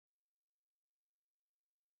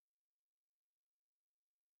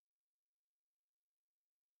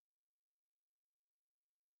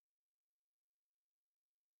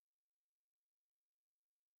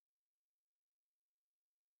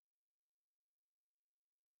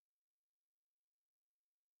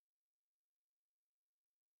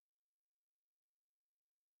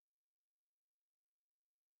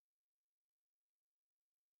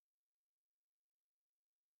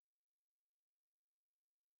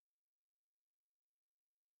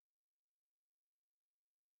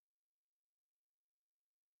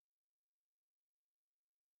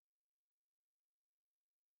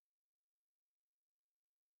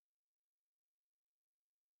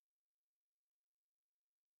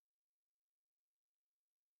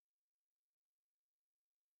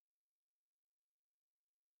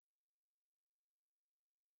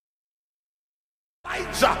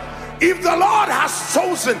If the Lord has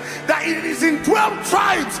chosen that it is in 12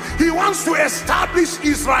 tribes he wants to establish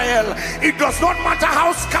Israel, it does not matter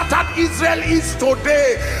how scattered Israel is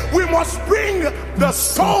today. We must bring the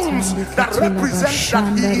stones that represent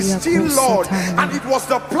that he is still Lord, and it was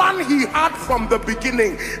the plan he had from the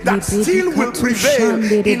beginning that still will prevail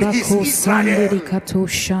in his Israel.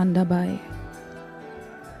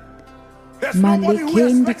 There's nobody who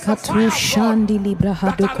expects a fire of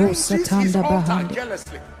God that arranges his altar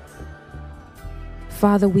jealously.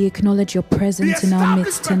 Father, we acknowledge your presence in our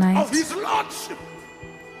midst tonight.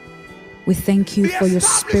 We thank you for your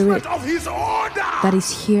spirit that is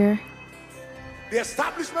here.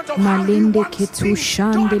 Malinde ketu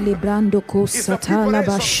shande librando ko satala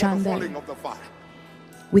bashande.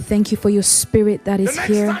 We thank you for your spirit that is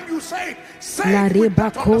here. La reba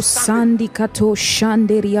ko sandi kato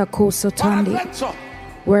shande ria ko satande.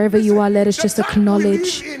 Wherever you are, let us just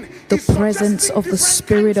acknowledge the presence of the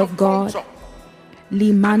Spirit of God.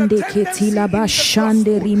 Limande ketila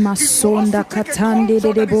bashande rimasonda katande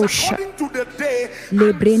de debosha.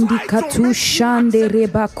 Lebrendi katu shande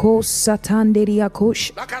rebako satande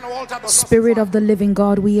riakosh. Spirit of the living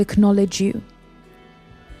God, we acknowledge you.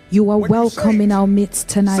 You are welcome in our midst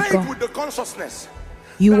tonight, God.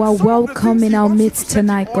 You are welcome in our midst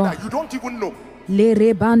tonight, God. Le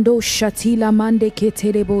rebando shatila mande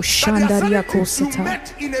keterebo shandaria kosata.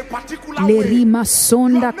 Le rima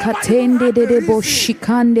sonda katende de debo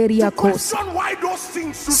shikanderia kosa.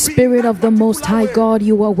 Spirit of the Most High God,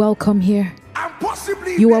 you are welcome here.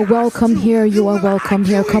 You are welcome here. You are welcome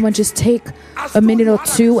here. Come and just take a minute or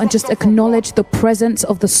two and just acknowledge the presence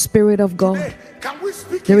of the Spirit of God.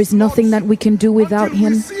 There is nothing that we can do without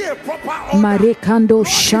Him. Marekando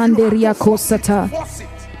shanderia kosata.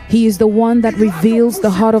 He is the one that reveals the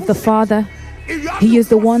heart of the Father. He is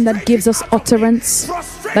the one that gives us utterance,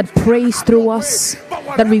 that prays through us,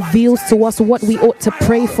 that reveals to us what we ought to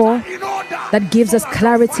pray for, that gives us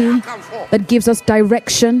clarity, that gives us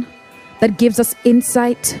direction, that gives us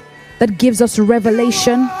insight, that gives us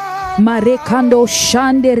revelation. Marekando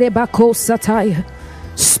shande rebako satai.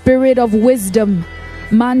 Spirit of wisdom.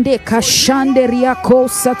 Mande kashande riako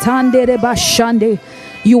satande rebashande.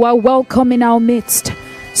 You are welcome in our midst.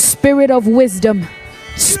 Spirit of wisdom,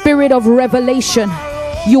 Spirit of revelation,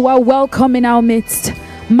 you are welcome in our midst.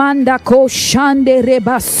 Manda ko shande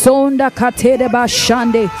reba sonda katere ba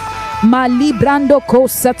shande. Malibrando ko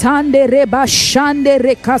satande reba shande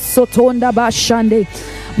reka sotonda ba shande.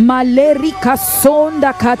 Maleri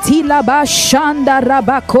kasonda katila ba shanda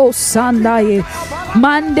rabako sandaye.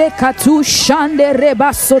 Mande katu shande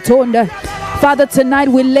reba sotonda. Father, tonight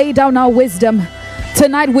we lay down our wisdom.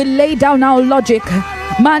 Tonight we lay down our logic.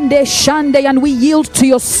 Mande shande, and we yield to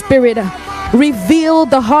your spirit. Reveal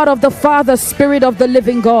the heart of the Father, Spirit of the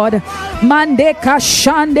living God. Mande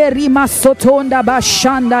kashande rima sotonda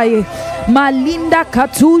bashanda. Malinda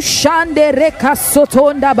katu shande reka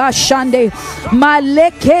sotonda bashande.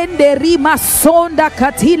 Malekende rima sonda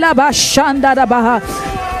katila bashanda rabaha.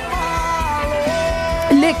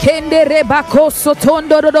 Lekende rebako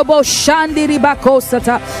sotondo robo shandi ribako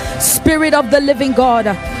sata. Spirit of the living God,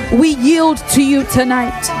 we yield to you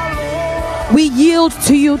tonight. We yield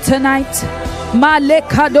to you tonight.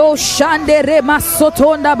 Malekado shande rema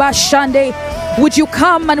sotonda bashande. Would you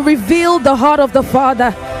come and reveal the heart of the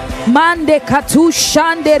Father? Mande katu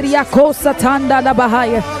shande riako satanda la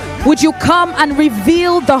bahaya. Would you come and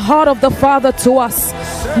reveal the heart of the Father to us?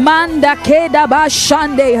 Manda keda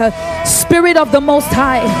bashande. Spirit of the Most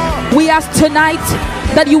High, we ask tonight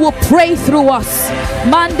that you will pray through us.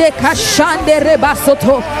 Mande kashande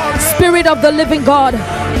rebasoto. Spirit of the living God,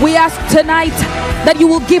 we ask tonight that you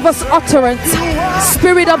will give us utterance.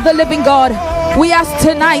 Spirit of the living God, we ask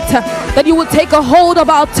tonight that you will take a hold of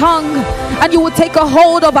our tongue and you will take a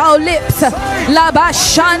hold of our lips. La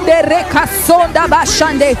bashande rekasonda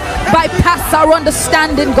bashande. Bypass our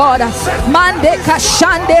understanding, God. Mande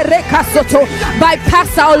kashande rekasoto.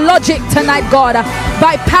 Bypass our logic tonight, God.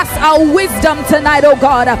 Bypass our wisdom tonight, oh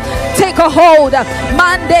God. Take a hold.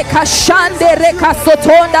 Mande kashande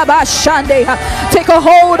rekasotonda bashande. Take a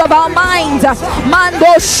hold of our minds.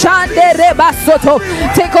 Mando shande rebasoto.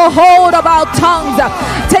 Take a hold of our tongues.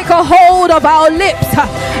 Take a hold of our lips.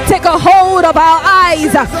 Take a hold of our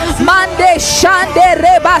eyes. Mande shande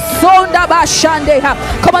reba sonda ba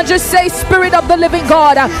Come on, just say, Spirit of the living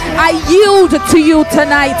God, I yield to you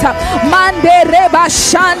tonight. Mande reba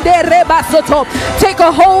shande reba soto. Take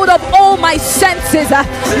a hold of all my senses.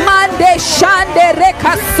 Mande shande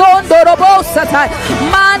reka sondo robosata.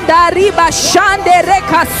 Manda riba shande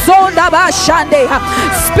reka sonda ba shande.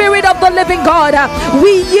 Spirit of the living God,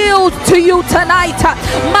 we yield to you tonight.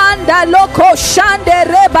 Manda loko shande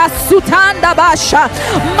reba sutanda basha.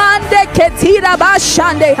 Mande ketira ba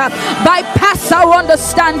shande. Bypass our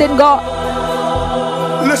understanding, God.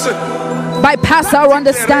 Listen. Bypass our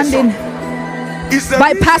understanding.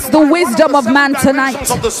 Bypass the wisdom of man tonight.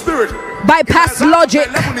 Bypass logic.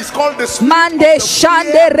 Mande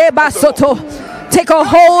shande reba soto. Take a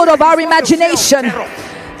hold of our imagination.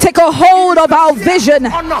 Take a hold of our vision.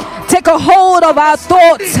 Take a hold of our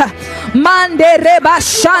thoughts. Mande reba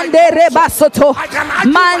shande reba soto.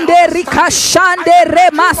 Mande rika shande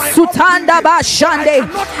rema sutanda ba shande.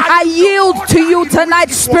 I yield to you tonight,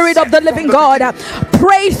 Spirit of the living God.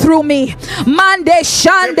 Pray through me. Mande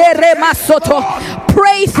shande rema soto.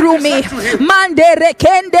 Pray through me. Mande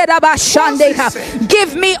rekende raba shande.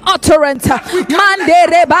 Give me utterance. Mande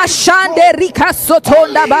reba shande rika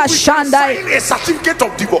sotonda ba shande. A certificate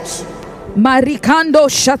of divorce. Marikando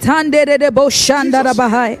shatande rebo shanda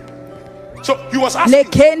rabahai. So he was asking.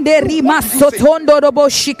 Lekende rima sotondo robo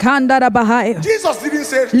shikanda rabahai. Jesus didn't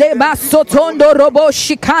say. Leba sotondo robo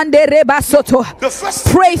shikande reba soto.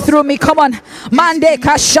 Pray through me. Come on. Mande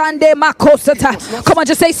kashande makosata. Come on,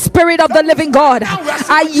 just say, Spirit of the living God,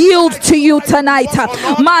 I yield to you tonight.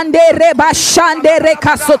 Mande reba shande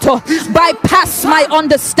rekasoto. Bypass my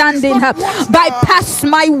understanding. Bypass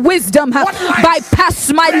my wisdom.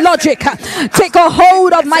 Bypass my logic. Take a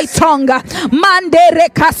hold of my tongue. Mande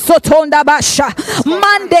rekasotonda basha.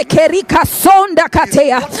 Mande kerika sonda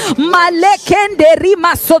katea. Malekende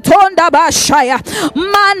rima sotonda bashaya.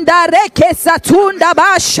 Manda reke satunda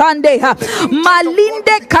bashandeha.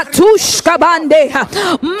 Malinde katushka bandeha.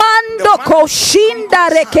 Mando koshinda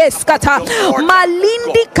rekeskata.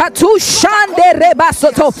 Malindi katushande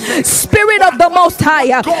rebasoto. Spirit of the Most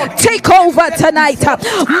High, take over tonight.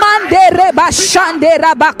 Mande rebashande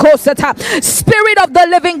rabakosata. Spirit of the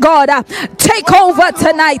living God, take over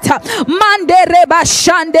tonight. Mande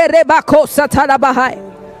rebashande rebakosata rabahai.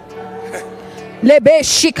 Lebe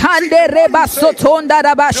shikande reba sotonda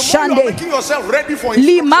rabashande.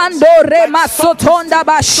 Limando rema sotonda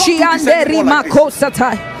bashiande rima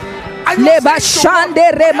kosatai. Leba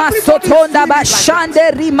shande rema sotonda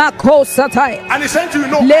bashande rima kosatai.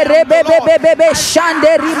 Le rebebebebe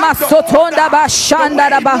shande rima sotonda bashanda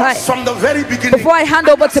rabahai. Before I hand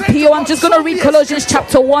over to Pio, I'm just going to read Colossians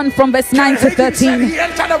chapter 1 from verse 9 to 13.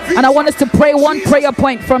 And I want us to pray one prayer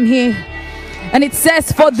point from here. And it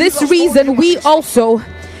says, for this reason we also,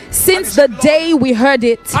 since the day we heard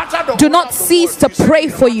it, do not cease to pray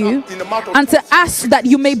for you and to ask that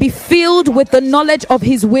you may be filled with the knowledge of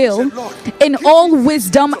his will in all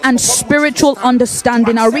wisdom and spiritual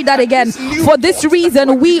understanding. I'll read that again. For this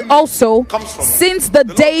reason we also, since the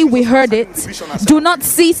day we heard it, do not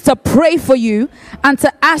cease to pray for you and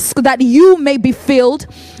to ask that you may be filled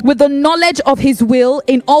with the knowledge of his will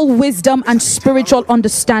in all wisdom and spiritual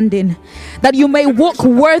understanding, that you may walk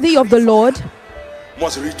worthy of the Lord,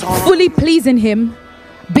 fully pleasing him,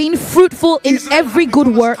 being fruitful in every good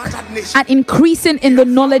work and increasing in the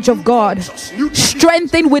knowledge of God,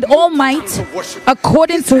 strengthened with all might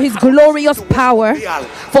according to his glorious power,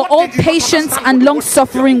 for all patience and long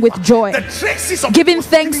suffering with joy, giving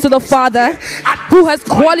thanks to the Father who has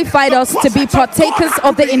qualified us to be partakers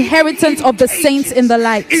of the inheritance of the saints in the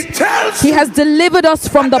light. He has delivered us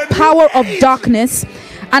from the power of darkness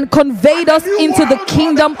and conveyed us into the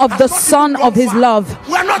kingdom of the Son of his love,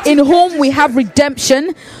 in whom we have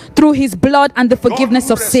redemption through his blood and the forgiveness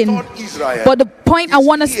of sin. But the point I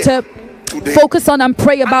want us to focus on and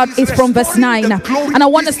pray about is from verse 9. And I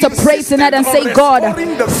want us to pray tonight and say, God,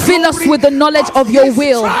 fill us with the knowledge of your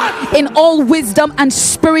will in all wisdom and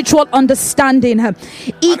spiritual understanding. Come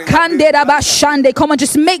on,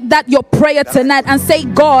 just make that your prayer tonight and say,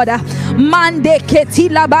 God,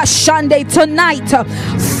 tonight,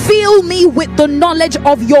 fill me with the knowledge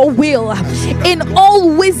of your will in all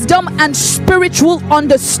wisdom and spiritual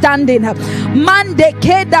understanding.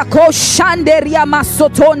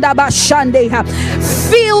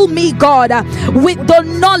 Fill me, God, with the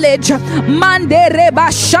knowledge of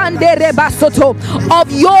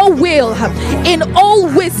your will in all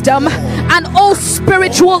wisdom and all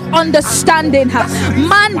spiritual understanding. Father,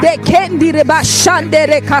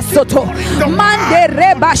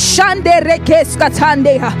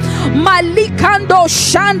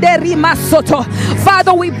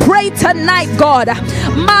 we pray tonight, God,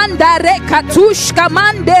 katushka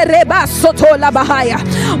mande reba soto la bahaya.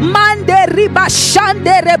 Mande riba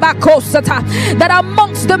shande reba kosata. That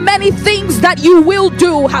amongst the many things that you will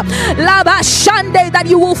do, laba shande, that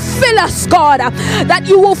you will fill us, God, that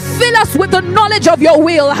you will fill us with the knowledge of your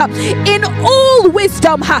will in all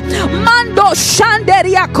wisdom. Mando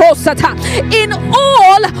shanderia kosata. In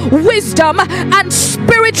all wisdom and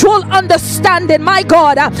spiritual understanding, my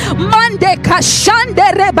God. Mande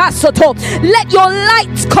kashande reba soto. Let your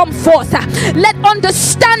light come forth. Let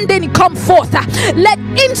understanding come forth. Let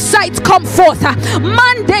insight come forth.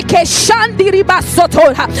 Mande ke shandi riba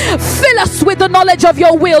soto. Fill us with the knowledge of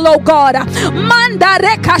your will, O God. Manda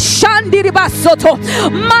reka shandi riba soto.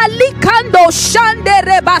 Malikando shande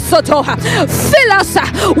reba soto. Fill us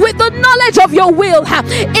with the knowledge of your will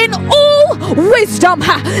in all wisdom.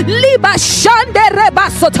 Liba shande reba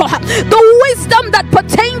soto. The wisdom that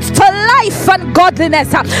pertains to life and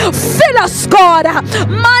godliness. Fill us, God.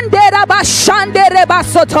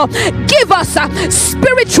 Give us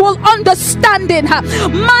spiritual understanding.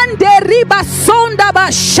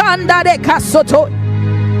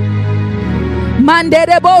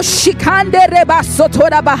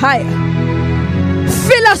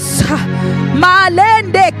 Fill us.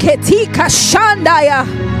 Malende ketika shandaya.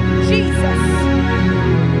 Jesus.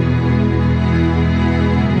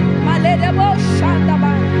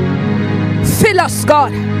 Fill us,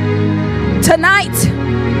 God. Tonight,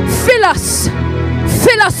 fill us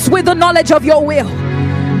with the knowledge of your will.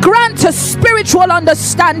 Grant us spiritual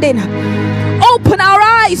understanding. Open our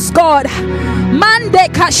eyes, God. Mande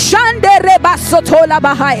kashande reba sotola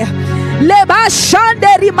bahaya.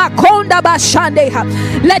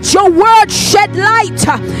 Let your word shed light.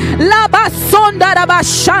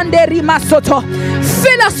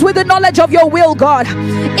 Fill us with the knowledge of your will, God,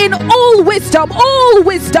 in all wisdom, all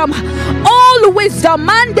wisdom, all wisdom.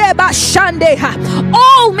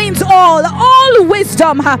 All means all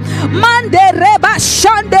wisdom,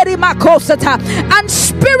 and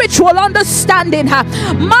spiritual understanding.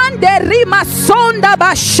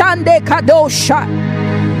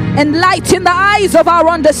 Enlighten the eyes of our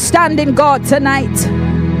understanding, God, tonight.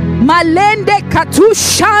 Malende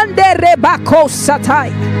katushande rebako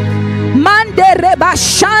satai. Mande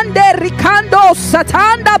rebashande rikando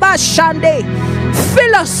satanda bashande.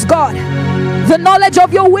 Fill us, God, the knowledge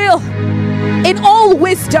of your will in all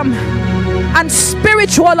wisdom and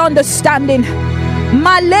spiritual understanding.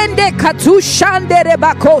 Malende katushande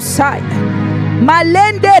rebako sai.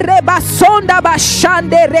 Malende rebasonda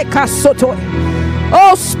bashande rekasoto.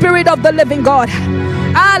 Oh, Spirit of the living God,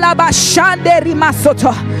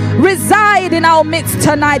 reside in our midst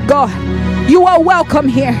tonight, God. You are welcome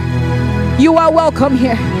here. You are welcome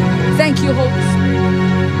here. Thank you, Holy Spirit.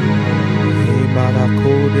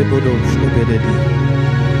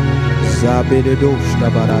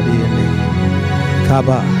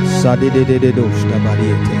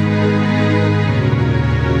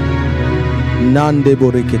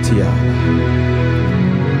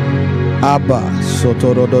 Abba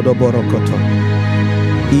sotorododo borokoto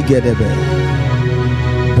igedebe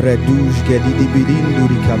breduj gedidi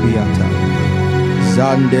birinduri kabiata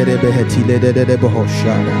zandere behetile de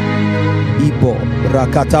bohoshara ibo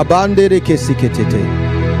rakatabandere kesiketete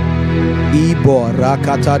ibo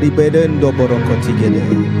rakatari bedendo borokotigede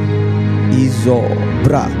izo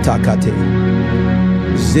bratakate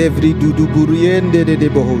zevri duduburiende de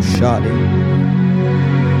bohoshare.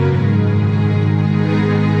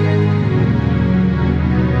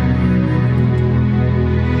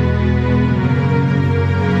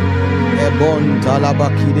 Bon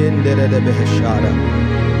talabakidende de beheshara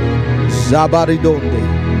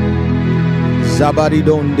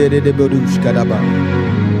zabaridonde de bodush kadaba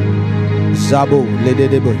zabo lede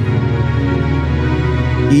de boy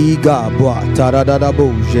iga boa taradada bo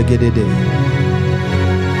jegede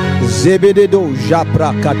zebede do japra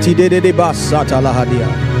katide de basata lahadia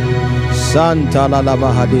santa la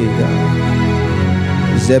mahadega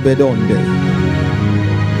zebedonde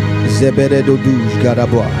zeberedo dush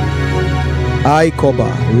garaboa Aikoba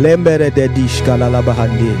lembere de dishkala la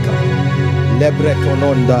bahandeka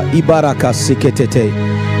lebretononda ibaraka siketete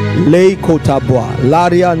leikotabwa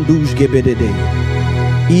lariandush gebedede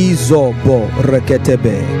izobo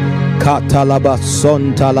reketebe katalaba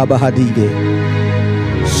son talabahadige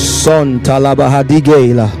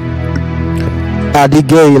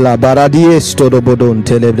adigela baradiesto dobodon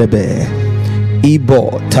telebrebe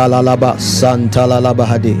ibo talalaba san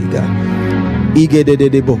talalabahadega igede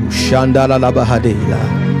de bo shandala la bahadela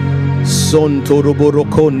son toroboro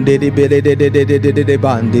konde de bele de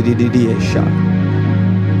bande de diesha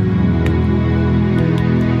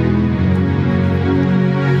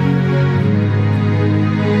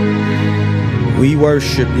We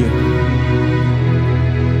worship you.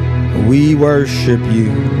 We worship you.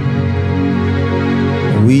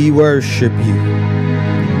 We worship you.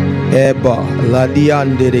 Eba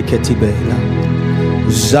ladiande de ketibela.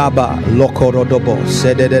 Zaba lokorodobo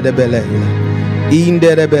sededebelela.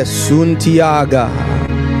 Inderebe suntiaga.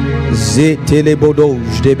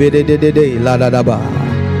 Zetelebodoj debedede la dadaba.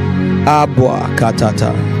 Abwa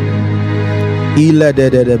katata. Ile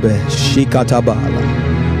dedebe shikatabala.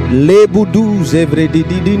 Lebudu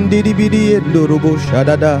zevredidindidibidi endorobo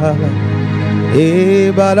shadada.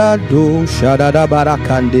 E barado shadada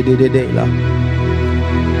barakandididela.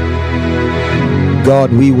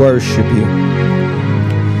 God, we worship you.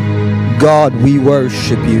 God, we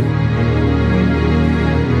worship you.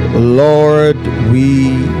 Lord,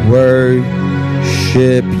 we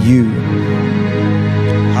worship you.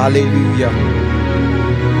 Hallelujah.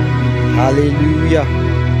 Hallelujah.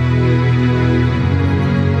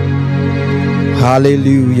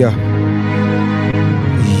 Hallelujah.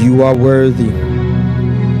 You are worthy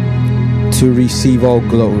to receive all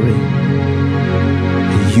glory.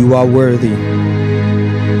 You are worthy.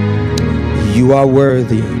 You are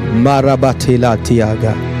worthy. Marabatela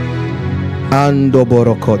tiaga. Ando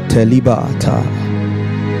boroko telibata.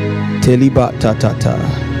 Telibata tata.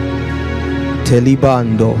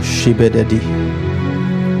 Telibando shibededi.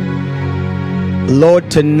 Lord,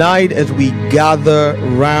 tonight as we gather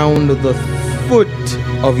round the foot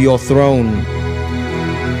of your throne,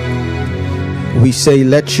 we say,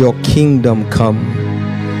 let your kingdom come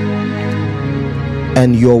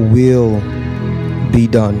and your will be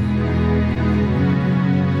done.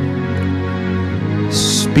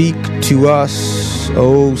 Speak to us,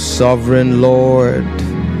 O sovereign Lord.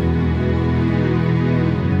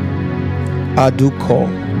 Aduko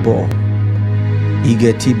bo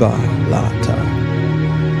igetiba lata.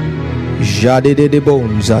 Jade de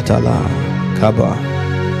bon zatala kaba.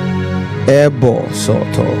 Ebo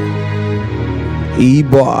soto.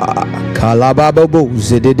 Iba kalababo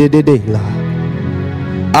zedededela.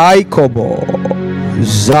 Aikobo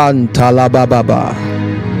zantalababa.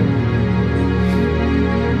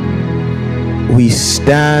 We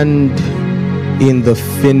stand in the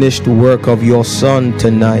finished work of your Son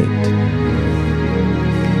tonight,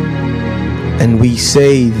 and we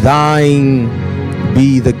say, thine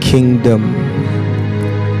be the kingdom,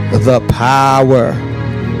 the power,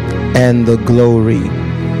 and the glory,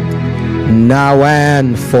 now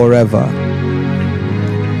and forever.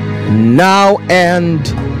 Now and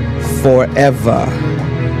forever.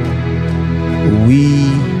 We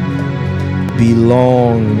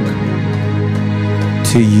belong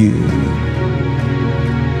to you.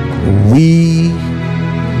 We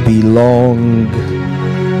belong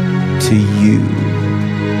to you.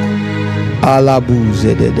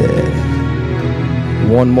 Alabuzedede.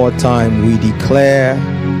 One more time, we declare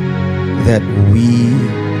that we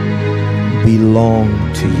belong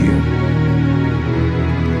to you.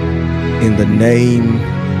 In the name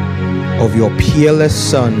of your peerless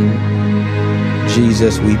Son,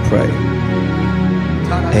 Jesus, we pray.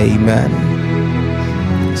 Amen.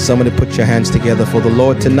 Somebody put your hands together for the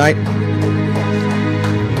Lord tonight.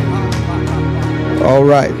 All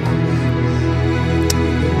right.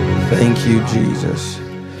 Thank you, Jesus.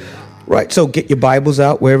 Right, so get your Bibles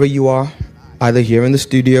out wherever you are, either here in the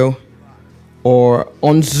studio or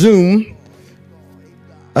on Zoom.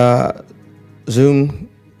 Zoom,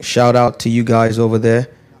 shout out to you guys over there.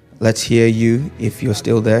 Let's hear you if you're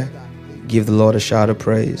still there. Give the Lord a shout of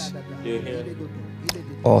praise.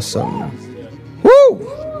 Awesome. Woo!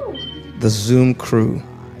 The Zoom crew.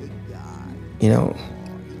 You know,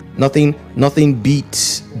 nothing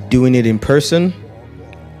beats doing it in person.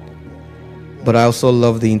 But I also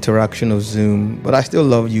love the interaction of Zoom. But I still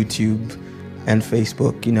love YouTube and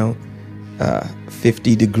Facebook, you know.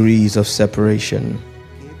 50 degrees of separation.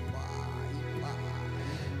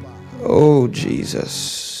 Oh,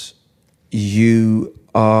 Jesus. You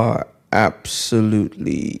are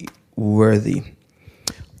absolutely worthy.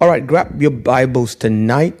 All right, grab your Bibles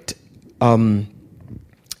tonight.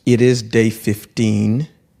 It is day 15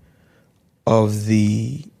 of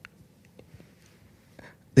the...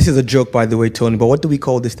 This is a joke, by the way, Tony, but what do we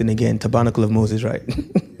call this thing again? Tabernacle of Moses, right?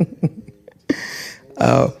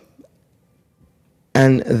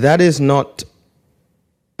 And that is not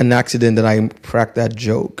an accident that I cracked that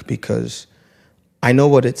joke, because I know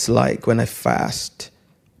what it's like when a fast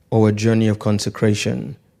or a journey of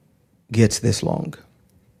consecration gets this long.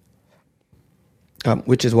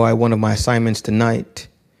 Which is why one of my assignments tonight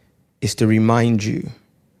is to remind you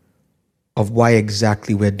of why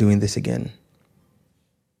exactly we're doing this again.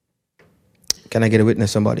 Can I get a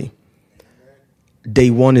witness, somebody? Day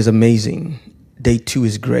one is amazing. Day 2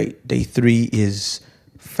 is great. Day 3 is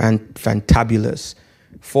fantabulous.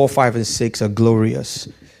 4, 5, and 6 are glorious.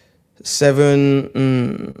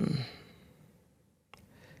 7,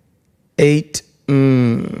 8,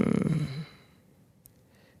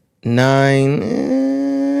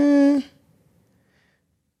 9,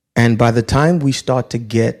 and by the time we start to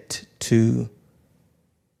get to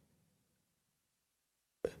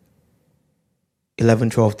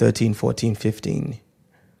 11, 12, 13, 14, 15,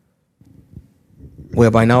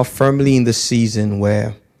 we're by now firmly in the season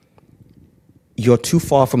where you're too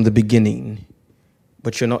far from the beginning,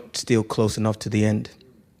 but you're not still close enough to the end.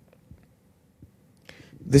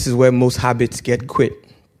 This is where most habits get quit,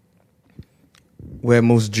 where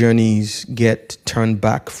most journeys get turned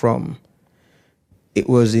back from. It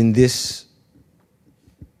was in this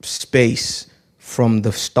space from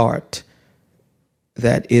the start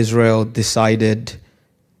that Israel decided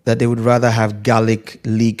that they would rather have garlic,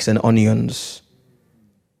 leeks, and onions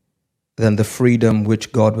than the freedom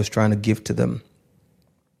which God was trying to give to them.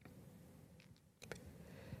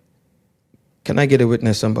 Can I get a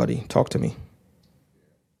witness, somebody? Talk to me.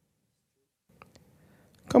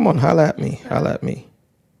 Come on, holla at me, holla at me.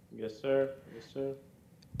 Yes, sir. Yes, sir.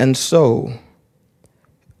 And so,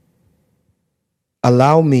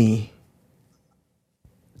 allow me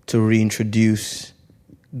to reintroduce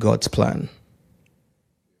God's plan.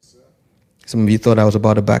 Some of you thought I was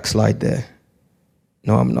about to backslide there.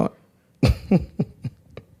 No, I'm not.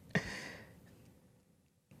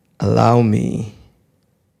 Allow me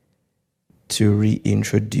to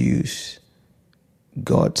reintroduce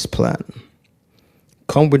God's plan.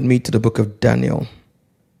 Come with me to the book of Daniel.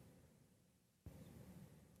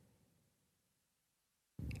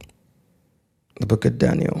 The book of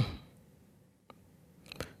Daniel.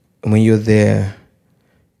 And when you're there,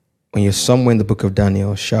 when you're somewhere in the book of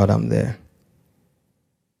Daniel, shout, I'm there.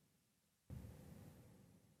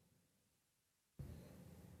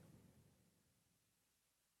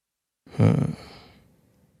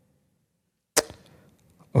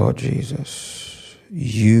 Oh, Jesus,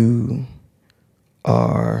 you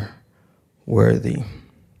are worthy.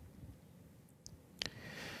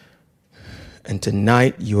 And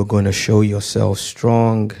tonight you are going to show yourself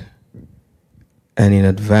strong. And in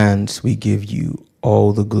advance, we give you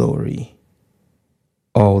all the glory,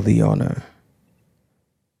 all the honor,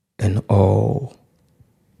 and all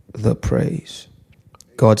the praise.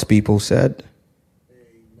 God's people said,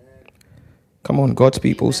 amen. Come on, God's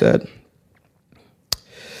people said,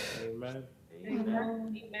 Amen.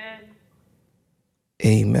 Amen.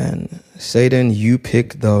 amen. Satan, you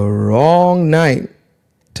picked the wrong night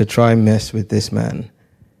to try and mess with this man.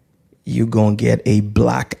 You gonna get a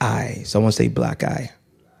black eye. Someone say black eye.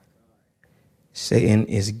 Satan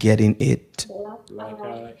is getting it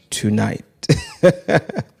tonight.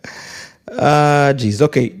 Jesus.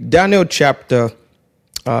 Okay, Daniel chapter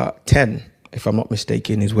 10, if I'm not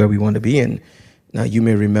mistaken, is where we want to be in. Now, you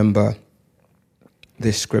may remember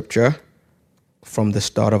this scripture from the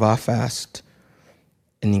start of our fast.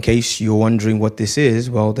 And in case you're wondering what this is,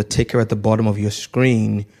 well, the ticker at the bottom of your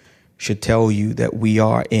screen should tell you that we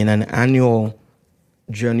are in an annual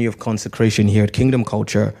journey of consecration here at Kingdom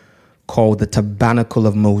Culture called the Tabernacle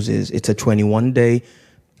of Moses. It's a 21-day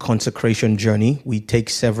consecration journey. We take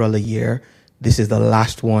several a year. This is the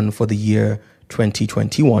last one for the year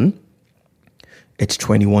 2021. It's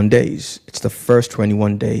 21 days. It's the first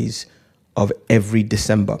 21 days of every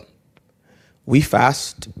December. We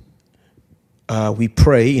fast, we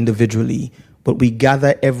pray individually, but we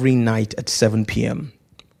gather every night at 7 p.m.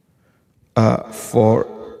 For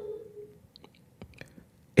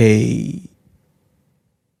I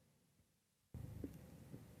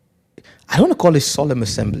don't want to call it solemn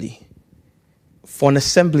assembly, for an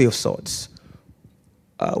assembly of sorts.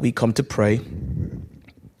 We come to pray,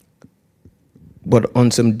 but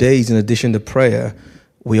on some days, in addition to prayer,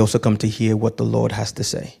 we also come to hear what the Lord has to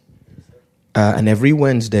say. And every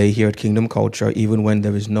Wednesday here at Kingdom Culture, even when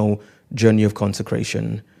there is no journey of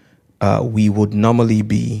consecration, we would normally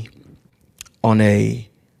be on a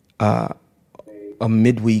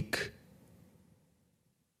midweek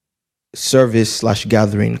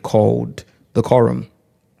service/gathering called the Quorum.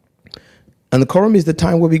 And the Quorum is the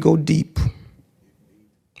time where we go deep.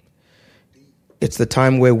 It's the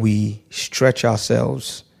time where we stretch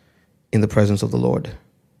ourselves in the presence of the Lord.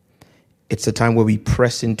 It's the time where we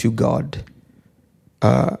press into God,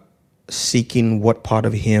 seeking what part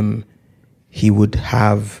of Him He would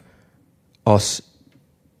have us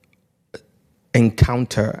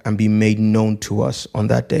encounter and be made known to us on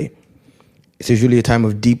that day. It's usually a time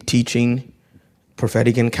of deep teaching,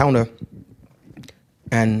 prophetic encounter,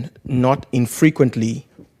 and not infrequently,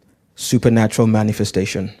 supernatural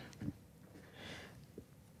manifestation.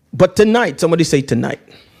 But tonight, somebody say tonight,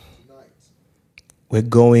 we're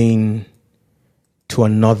going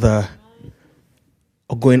to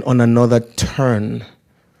going on another turn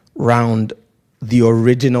round the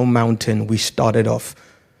original mountain we started off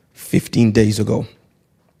 15 days ago.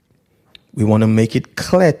 We want to make it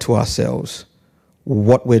clear to ourselves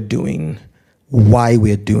what we're doing, why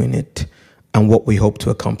we're doing it, and what we hope to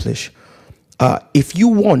accomplish. If you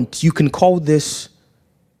want, you can call this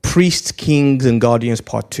Priests, Kings, and Guardians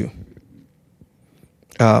Part 2.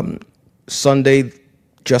 Sunday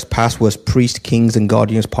just past was Priest, Kings, and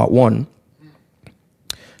Guardians Part 1,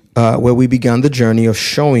 where we began the journey of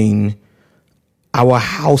showing our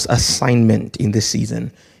house assignment in this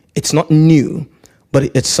season. It's not new,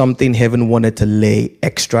 but it's something heaven wanted to lay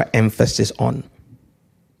extra emphasis on.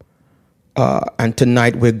 And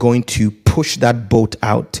tonight we're going to push that boat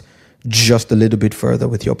out just a little bit further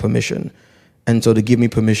with your permission. And so to give me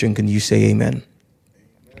permission, can you say amen?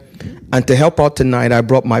 And to help out tonight, I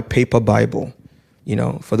brought my paper Bible. You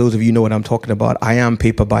know, for those of you who know what I'm talking about, I am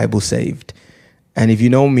paper Bible saved. And if you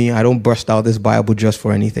know me, I don't burst out this Bible just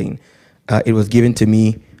for anything. It was given to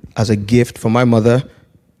me as a gift from my mother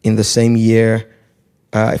in the same year,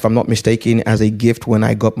 if I'm not mistaken, as a gift when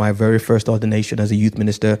I got my very first ordination as a youth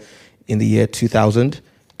minister in the year 2000.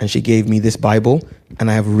 And she gave me this Bible, and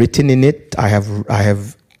I have written in it, I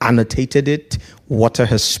have annotated it, water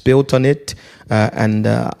has spilled on it, and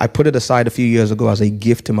I put it aside a few years ago as a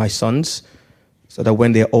gift to my sons, so that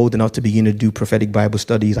when they're old enough to begin to do prophetic Bible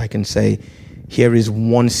studies, I can say, here is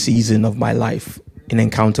one season of my life in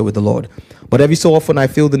encounter with the Lord. But every so often I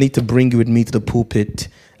feel the need to bring you with me to the pulpit,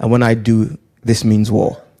 and when I do, this means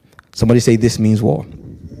war. Somebody say, this means war.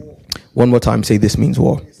 One more time, say, this means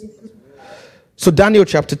war. So Daniel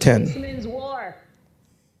chapter 10. This means war.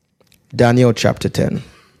 Daniel chapter 10.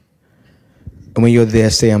 And when you're there,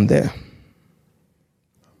 say, I'm there.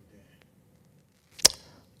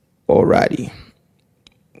 Alrighty.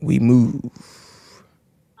 We move.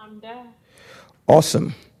 I'm there.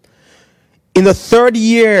 Awesome. In the 3rd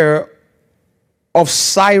year of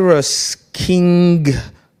Cyrus, king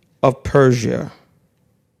of Persia,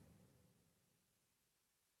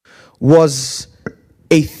 was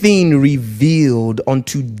a thing revealed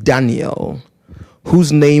unto Daniel,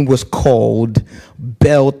 whose name was called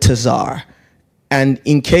Belteshazzar. And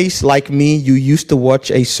in case, like me, you used to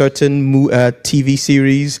watch a certain TV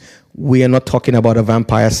series, we are not talking about a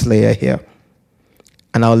vampire slayer here.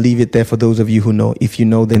 And I'll leave it there for those of you who know. If you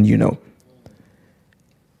know, then you know.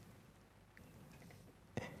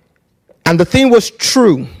 And the thing was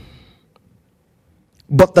true,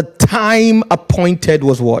 but the time appointed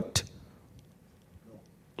was what?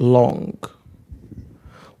 Long.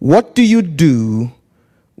 What do you do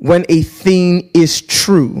when a thing is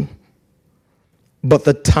true, but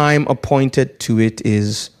the time appointed to it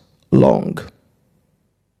is long?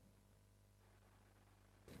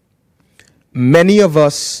 Many of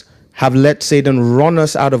us have let Satan run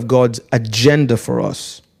us out of God's agenda for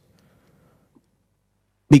us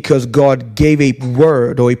because God gave a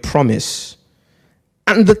word or a promise,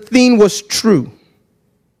 and the thing was true.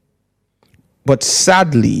 But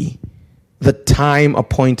sadly, the time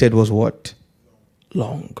appointed was what?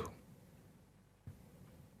 Long.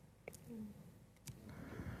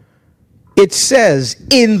 It says,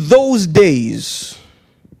 in those days,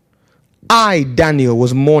 I, Daniel,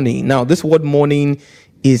 was mourning. Now, this word mourning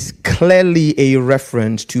is clearly a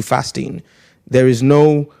reference to fasting. There is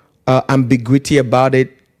no ambiguity about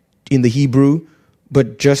it in the Hebrew,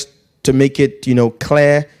 but just to make it,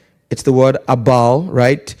 clear, it's the word abal,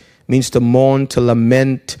 right? Means to mourn, to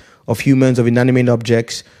lament of humans, of inanimate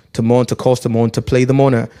objects, to mourn, to cause to mourn, to play the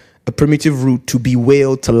mourner. A primitive root, to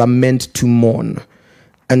bewail, to lament, to mourn.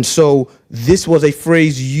 And so this was a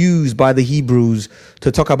phrase used by the Hebrews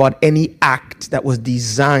to talk about any act that was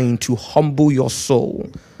designed to humble your soul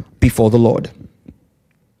before the Lord,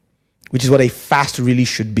 which is what a fast really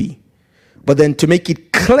should be. But then to make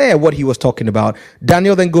it clear what he was talking about,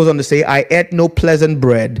 Daniel then goes on to say, I ate no pleasant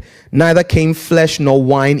bread, neither came flesh nor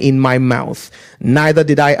wine in my mouth, neither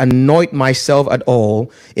did I anoint myself at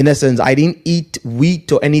all. In essence, I didn't eat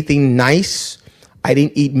wheat or anything nice. I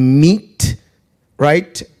didn't eat meat,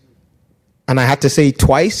 right? And I had to say it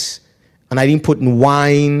twice. And I didn't put in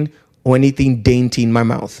wine or anything dainty in my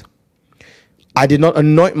mouth. I did not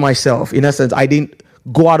anoint myself. In essence, I didn't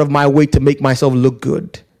go out of my way to make myself look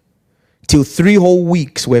good. Till 3 whole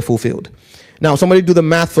weeks were fulfilled. Now, somebody do the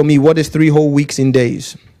math for me. What is 3 whole weeks in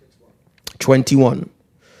days? 21.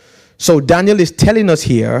 So Daniel is telling us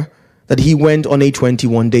here that he went on a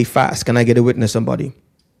 21-day fast. Can I get a witness, somebody?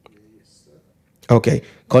 Okay.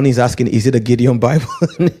 Connie's asking, is it a Gideon Bible?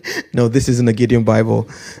 No, this isn't a Gideon Bible.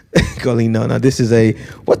 Colleen, no. This is a,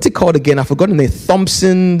 what's it called again? I've forgotten the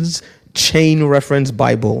Thompson's Chain Reference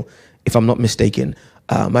Bible, if I'm not mistaken.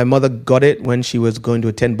 My mother got it when she was going to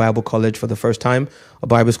attend Bible college for the first time, a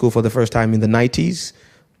Bible school for the first time in the 90s.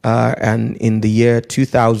 And in the year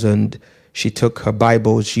 2000, she took her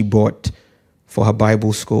Bible she bought for her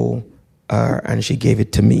Bible school, and she gave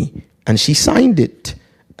it to me. And she signed it.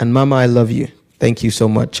 And Mama, I love you. Thank you so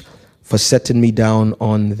much for setting me down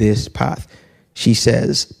on this path. She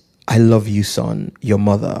says, I love you, son, your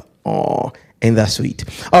mother. Oh, ain't that sweet?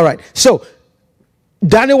 All right. So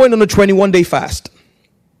Daniel went on a 21-day fast,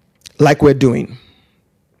 like we're doing.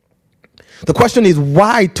 The question is,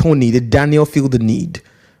 why, Tony, did Daniel feel the need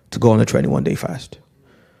to go on a 21-day fast?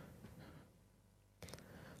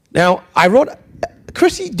 Now, I wrote,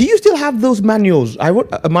 Chrissy, do you still have those manuals? I wrote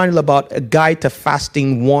a manual about a guide to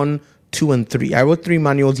fasting 1, 2, and 3. I wrote 3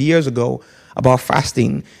 manuals years ago about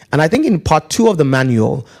fasting. And I think in part 2 of the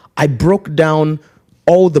manual, I broke down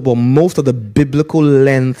most of the biblical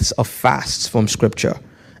lengths of fasts from scripture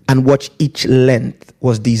and what each length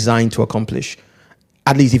was designed to accomplish,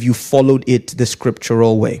 at least if you followed it the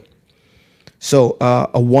scriptural way. So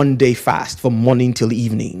a 1-day fast from morning till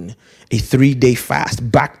evening, a 3-day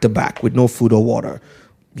fast back to back with no food or water.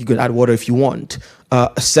 You could add water if you want. A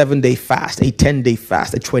 7-day fast, a 10-day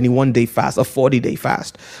fast, a 21-day fast, a 40-day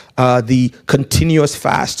fast. The continuous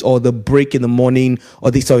fast, or the break in the morning,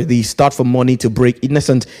 or the start from morning to break. In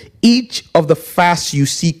essence, each of the fasts you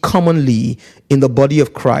see commonly in the body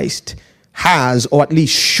of Christ has, or at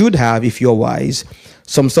least should have, if you're wise,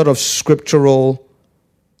 some sort of scriptural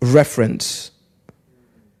reference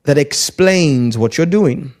that explains what you're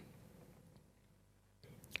doing.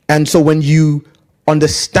 And so when you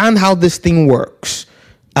understand how this thing works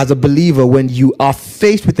as a believer, when you are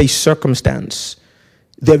faced with a circumstance,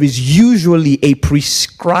 there is usually a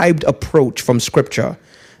prescribed approach from scripture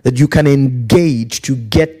that you can engage to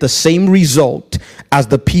get the same result as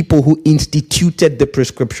the people who instituted the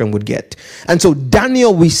prescription would get. And so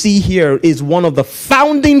Daniel, we see here, is one of the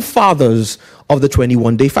founding fathers of the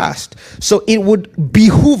 21-day fast. So it would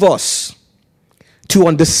behoove us to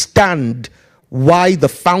understand why the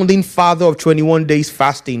founding father of 21 days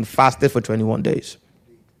fasting fasted for 21 days.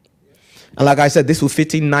 And like I said, this will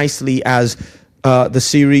fit in nicely as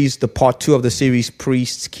the part 2 of the series,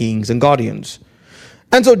 Priests, Kings, and Guardians.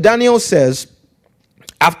 And so Daniel says,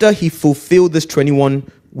 after he fulfilled this 21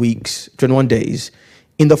 days,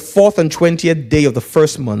 in the 4th and 20th day of the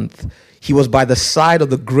first month, he was by the side of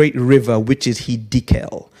the great river, which is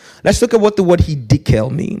Hiddekel. Let's look at what the word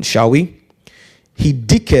Hiddekel means, shall we?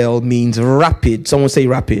 Hiddekel means rapid. Someone say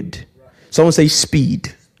rapid. Someone say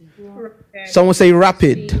speed. Someone say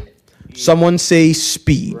rapid. Someone say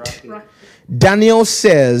speed. Daniel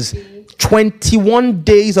says 21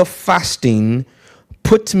 days of fasting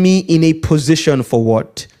put me in a position for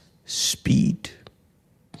what? Speed.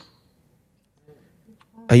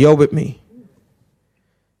 Are y'all with me?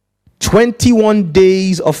 21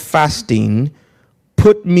 days of fasting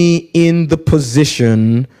put me in the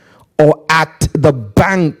position or at the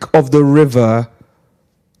bank of the river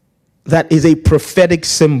that is a prophetic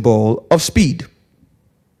symbol of speed.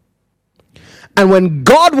 And when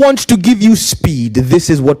God wants to give you speed, this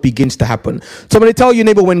is what begins to happen. Somebody tell your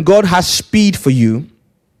neighbor, when God has speed for you,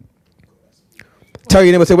 tell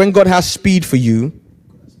your neighbor, say, when God has speed for you,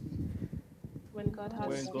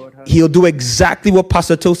 he'll do exactly what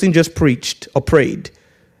Pastor Tosin just preached or prayed.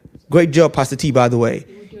 Great job, Pastor T, by the way.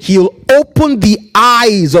 He'll open the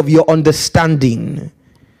eyes of your understanding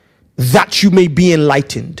that you may be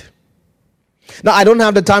enlightened. Now, I don't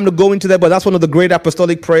have the time to go into that, but that's one of the great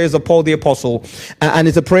apostolic prayers of Paul the Apostle. And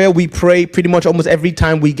it's a prayer we pray pretty much almost every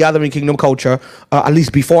time we gather in Kingdom Culture, at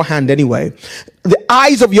least beforehand anyway. The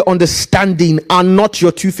eyes of your understanding are not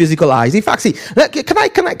your 2 physical eyes. In fact, see, can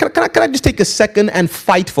I just take a second and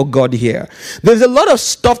fight for God here? There's a lot of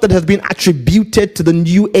stuff that has been attributed to the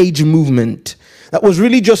New Age movement that was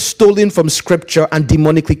really just stolen from scripture and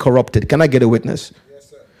demonically corrupted. Can I get a witness? Yes,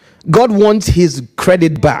 sir. God wants his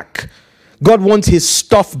credit back. God wants his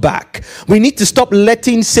stuff back. We need to stop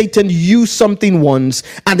letting Satan use something once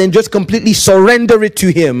and then just completely surrender it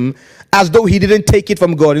to him as though he didn't take it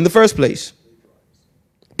from God in the first place.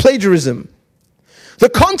 Plagiarism. The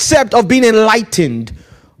concept of being enlightened,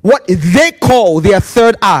 what they call their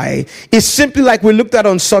third eye, is simply like we looked at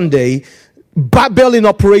on Sunday, Babel in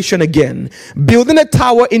operation again, building a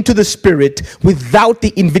tower into the spirit without the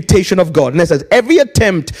invitation of God. And it says every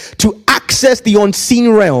attempt to access the unseen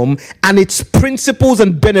realm and its principles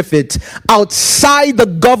and benefits outside the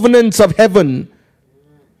governance of heaven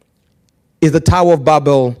is the Tower of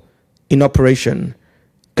Babel in operation?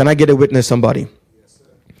 Can I get a witness, somebody? Yes,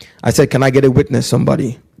 sir. I said, can I get a witness,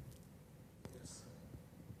 somebody? Yes.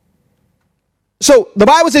 So the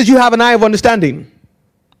Bible says you have an eye of understanding.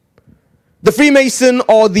 The Freemason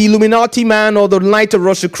or the Illuminati man or the Knight of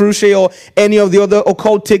Rosicrucian or any of the other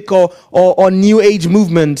occultic or New Age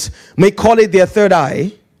movements may call it their third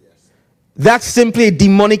eye. That's simply a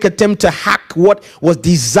demonic attempt to hack what was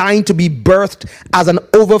designed to be birthed as an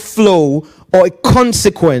overflow or a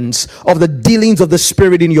consequence of the dealings of the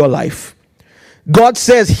Spirit in your life. God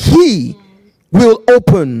says He will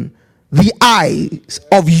open the eyes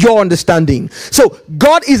of your understanding. So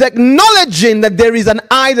God is acknowledging that there is an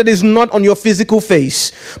eye that is not on your physical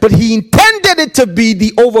face, but He intended it to be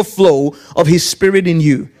the overflow of His Spirit in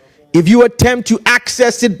you. If you attempt to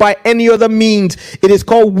access it by any other means, it is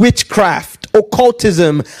called witchcraft,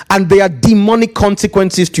 occultism, and there are demonic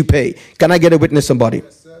consequences to pay. Can I get a witness, somebody?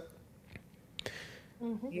 Yes, sir.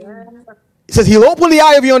 It says He'll open the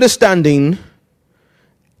eye of your understanding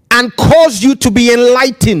and cause you to be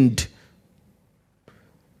enlightened.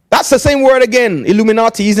 That's the same word again,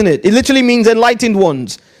 Illuminati, isn't it? It literally means enlightened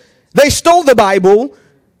ones. They stole the Bible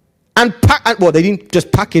and well, they didn't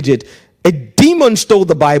just package it. A demon stole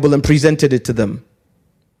the Bible and presented it to them.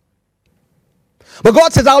 But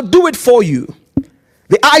God says, I'll do it for you.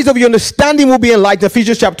 The eyes of your understanding will be enlightened,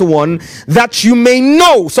 Ephesians chapter 1, that you may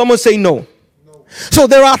know. Someone say no. So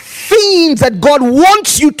there are things that God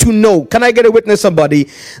wants you to know. Can I get a witness, somebody,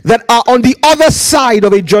 that are on the other side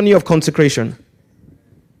of a journey of consecration?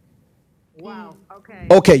 Wow. Okay.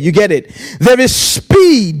 Okay, you get it. There is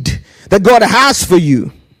speed that God has for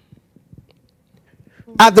you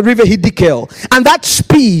at the river Hiddekel. And that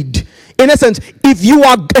speed, in essence, if you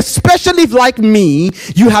are, especially if like me,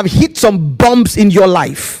 you have hit some bumps in your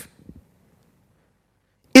life.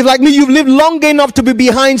 If like me, you've lived long enough to be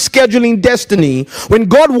behind scheduling destiny, when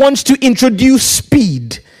God wants to introduce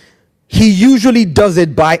speed, He usually does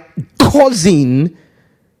it by causing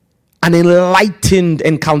an enlightened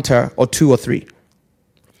encounter or two or three.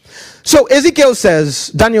 So Daniel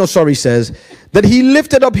says that he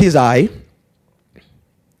lifted up his eye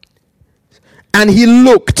and he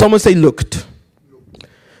looked. Someone say looked.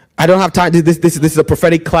 I don't have time. This is a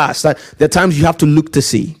prophetic class. There are times you have to look to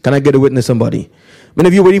see. Can I get a witness, somebody? Many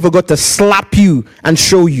of you are waiting for God to slap you and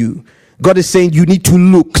show you. God is saying you need to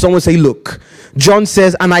look. Someone say look. John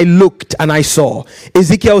says, and I looked and I saw.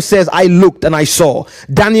 Ezekiel says, I looked and I saw.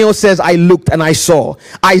 Daniel says, I looked and I saw.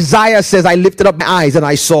 Isaiah says, I lifted up my eyes and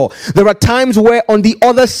I saw. There are times where on the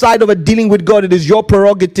other side of a dealing with God, it is your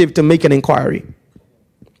prerogative to make an inquiry.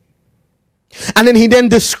 And then he then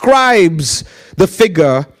describes the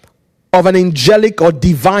figure of an angelic or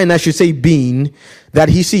divine, I should say, being that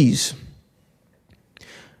he sees.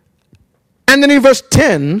 And then in verse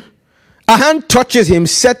 10, a hand touches him,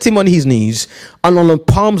 sets him on his knees, and on the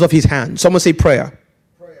palms of his hands. Someone say prayer.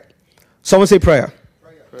 Prayer. Someone say prayer.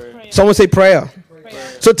 Prayer. Someone say prayer. Prayer.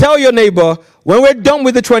 So tell your neighbor, when we're done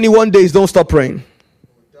with the 21 days, don't stop praying.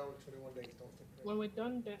 When we're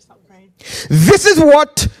done, don't stop praying. This is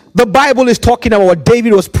what the Bible is talking about, what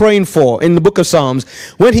David was praying for in the book of Psalms,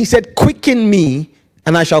 when he said, quicken me,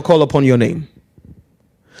 and I shall call upon your name.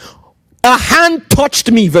 A hand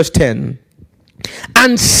touched me, verse 10,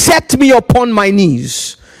 and set me upon my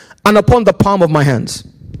knees and upon the palm of my hands.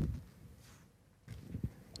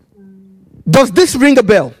 Does this ring a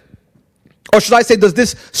bell? Or should I say, does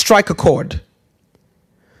this strike a chord?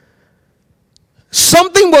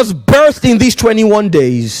 Something was birthed in these 21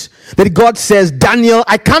 days that God says, Daniel,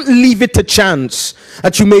 I can't leave it to chance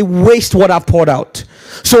that you may waste what I've poured out.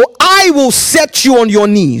 So I will set you on your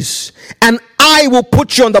knees, and I will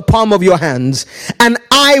put you on the palm of your hands, and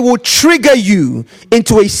I will trigger you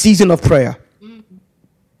into a season of prayer.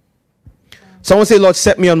 Someone say, Lord,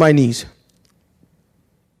 set me on my knees.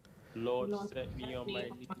 Lord, set me on my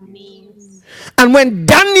knees. And when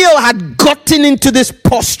Daniel had gotten into this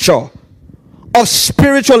posture of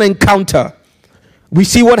spiritual encounter, we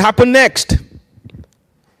see what happened next.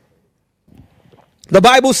 The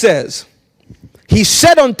Bible says, he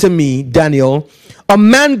said unto me, Daniel, a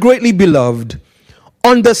man greatly beloved,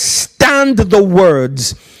 understand the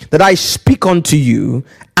words that I speak unto you,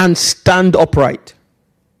 and stand upright.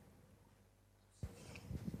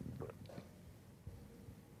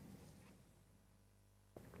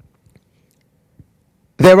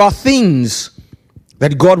 There are things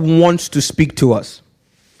that God wants to speak to us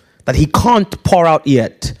that he can't pour out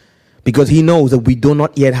yet, because he knows that we do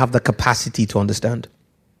not yet have the capacity to understand.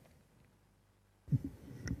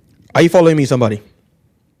 Are you following me, somebody?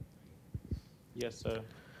 Yes, sir.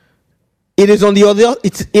 It is on the other.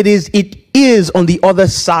 It is on the other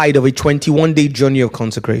side of a 21-day journey of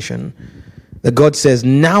consecration that God says,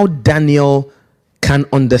 now Daniel can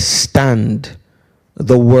understand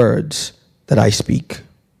the words that I speak.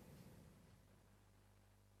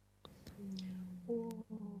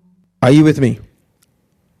 Are you with me?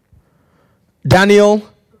 Daniel,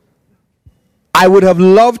 I would have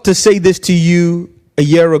loved to say this to you a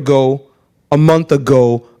year ago, a month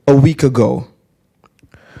ago, a week ago.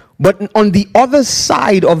 But on the other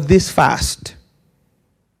side of this fast,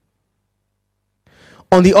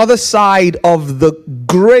 on the other side of the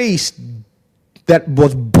grace that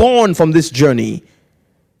was born from this journey,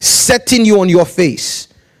 setting you on your face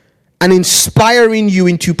and inspiring you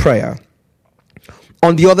into prayer,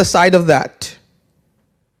 on the other side of that,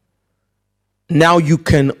 now you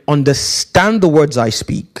can understand the words I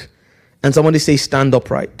speak. And somebody say, stand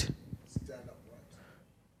upright.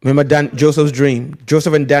 Remember Joseph's dream.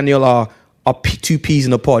 Joseph and Daniel are two peas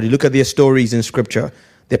in a pod. You look at their stories in scripture.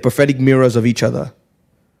 They're prophetic mirrors of each other.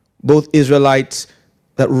 Both Israelites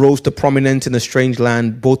that rose to prominence in a strange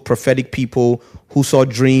land. Both prophetic people who saw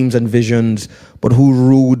dreams and visions, but who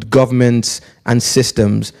ruled governments and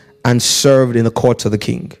systems and served in the courts of the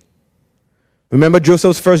king. Remember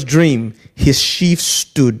Joseph's first dream? His sheaf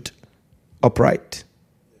stood upright.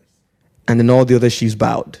 And then all the other sheaves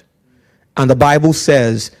bowed. And the Bible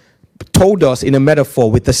told us in a metaphor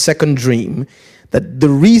with the second dream, that the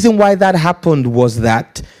reason why that happened was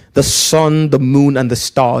that the sun, the moon, and the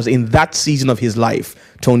stars in that season of his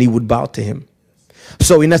life, Tony, would bow to him.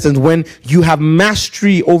 So in essence, when you have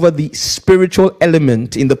mastery over the spiritual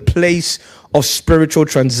element in the place of spiritual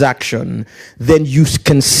transaction, then you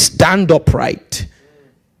can stand upright.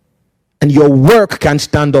 And your work can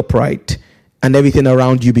stand upright. And everything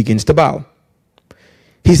around you begins to bow.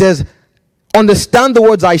 He says, understand the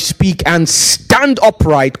words I speak and stand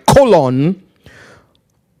upright,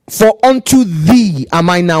 for unto thee am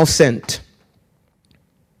I now sent.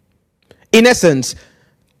 In essence,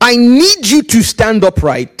 I need you to stand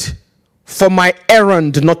upright for my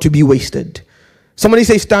errand not to be wasted. Somebody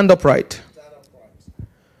say, stand upright.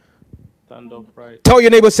 Stand upright. Tell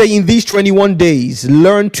your neighbor, say, in these 21 days,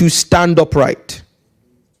 learn to stand upright.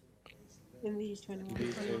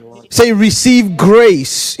 Say, receive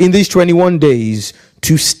grace in these 21 days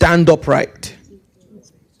to stand upright.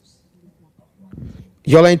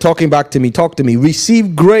 Y'all ain't talking back to me. Talk to me.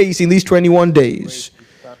 Receive grace in these 21 days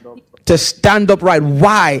to stand upright.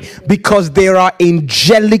 Why? Because there are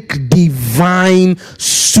angelic, divine,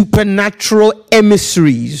 supernatural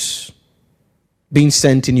emissaries being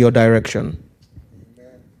sent in your direction.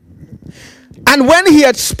 And when he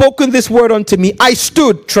had spoken this word unto me, I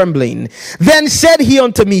stood trembling. Then said he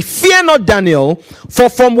unto me, fear not, Daniel, for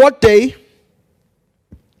from what day?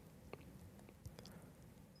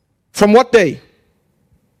 From what day?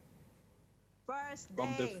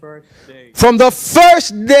 From the first day. From the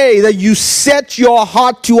first day that you set your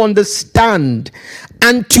heart to understand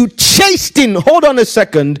and to chasten. Hold on a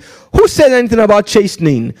second. Who said anything about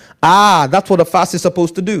chastening? That's what a fast is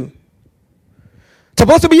supposed to do. It's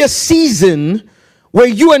supposed to be a season where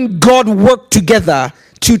you and God work together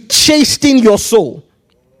to chasten your soul.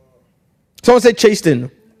 Someone say chasten.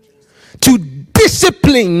 To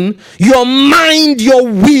discipline your mind, your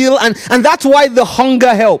will, and that's why the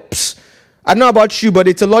hunger helps. I don't know about you, but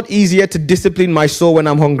it's a lot easier to discipline my soul when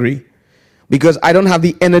I'm hungry, because I don't have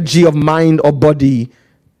the energy of mind or body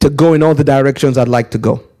to go in all the directions I'd like to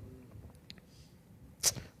go.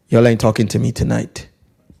 Y'all ain't talking to me tonight.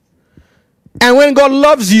 And when God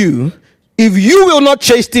loves you, if you will not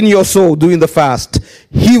chasten your soul during the fast,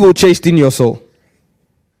 he will chasten your soul.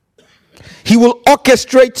 He will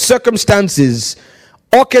orchestrate circumstances,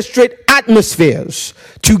 orchestrate atmospheres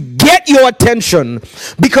to get your attention,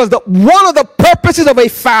 because one of the purposes of a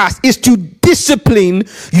fast is to discipline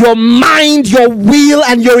your mind, your will,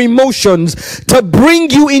 and your emotions to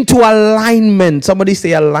bring you into alignment. Somebody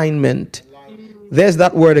say alignment. There's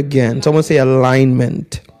that word again. Someone say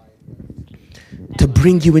alignment. To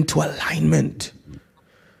bring you into alignment.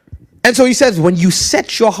 And so he says, when you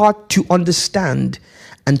set your heart to understand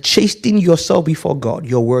and chasten yourself before God,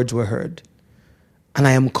 your words were heard. And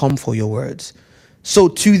I am come for your words. So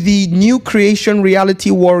to the new creation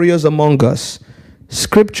reality warriors among us,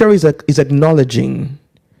 scripture is acknowledging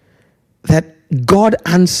that God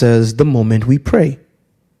answers the moment we pray.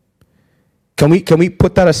 Can we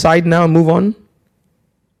put that aside now and move on?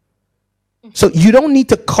 So you don't need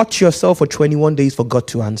to cut yourself for 21 days for God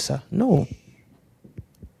to answer. No.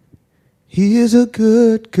 He is a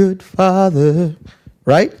good, good father.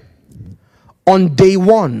 Right? On day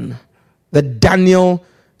one, that Daniel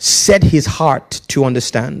set his heart to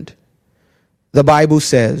understand. the Bible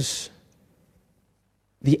says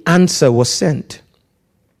the answer was sent.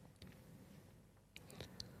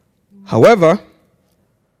 However,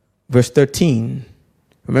 verse 13,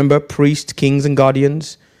 remember, priests, kings, and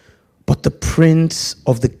guardians, but the prince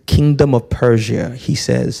of the kingdom of Persia, he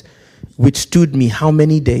says, withstood me how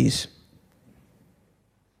many days?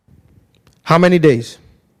 How many days?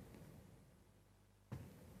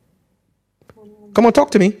 Come on,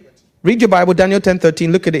 talk to me. Read your Bible, Daniel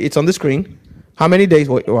 10:13. Look at it. It's on the screen. How many days?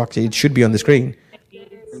 Well, actually, it should be on the screen.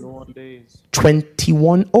 21 days.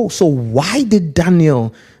 21. Oh, so why did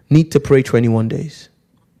Daniel need to pray 21 days?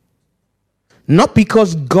 Not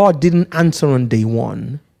because God didn't answer on day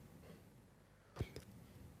one.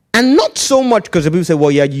 And not so much because people say,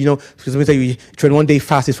 well, yeah, you know, because we say 21 day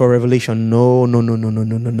fast is for revelation. No.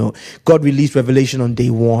 God released revelation on day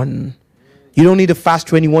one. You don't need to fast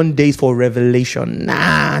 21 days for revelation.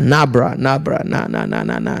 Nah. God's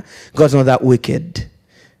not that wicked.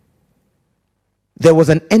 There was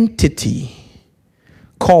an entity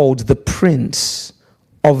called the prince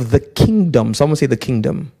of the kingdom. Someone say the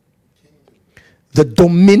kingdom. The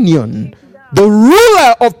dominion. The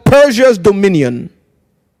ruler of Persia's dominion.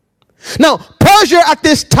 Now, Persia at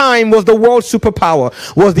this time was the world superpower,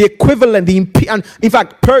 was the equivalent, and in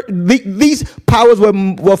fact, these powers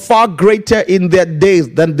were far greater in their days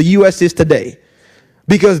than the US is today,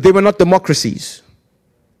 because they were not democracies.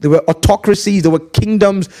 They were autocracies, they were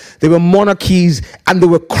kingdoms, they were monarchies, and they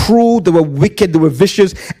were cruel, they were wicked, they were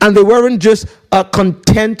vicious, and they weren't just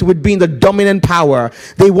content with being the dominant power.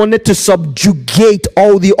 They wanted to subjugate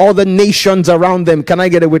all the other nations around them. Can I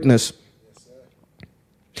get a witness?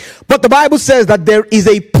 But the Bible says that there is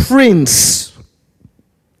a prince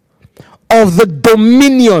of the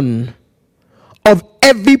dominion of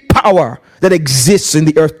every power that exists in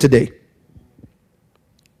the earth today.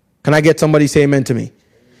 Can I get somebody to say amen to me?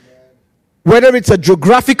 Whether it's a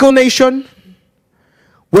geographical nation,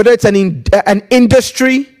 whether it's an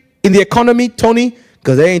industry in the economy, Tony,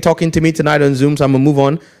 because they ain't talking to me tonight on Zoom, so I'm going to move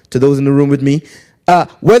on to those in the room with me.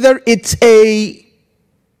 Whether it's an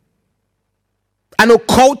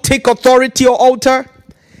occultic authority or altar,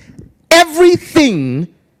 everything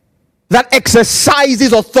that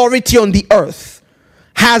exercises authority on the earth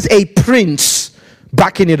has a prince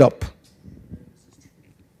backing it up.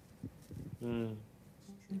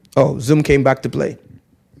 Oh, Zoom came back to play.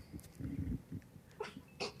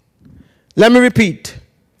 Let me repeat.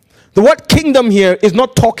 The word kingdom here is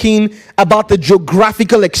not talking about the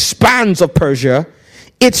geographical expanse of Persia.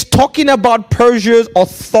 It's talking about Persia's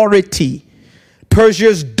authority,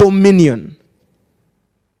 Persia's dominion.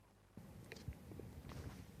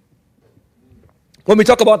 When we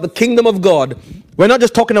talk about the kingdom of God, we're not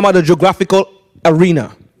just talking about a geographical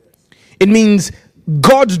arena. It means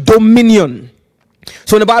God's dominion.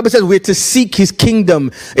 So when the Bible says we're to seek his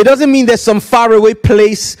kingdom, it doesn't mean there's some faraway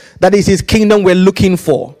place that is his kingdom we're looking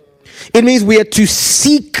for. It means we are to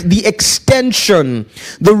seek the extension,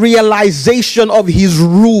 the realization of his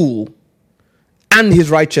rule and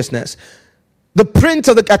his righteousness. The prince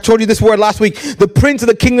of I told you this word last week. The prince of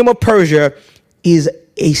the kingdom of Persia is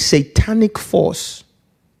a satanic force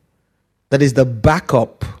that is the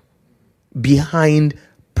backup behind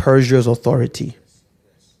Persia's authority.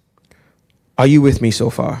 Are you with me so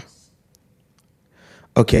far?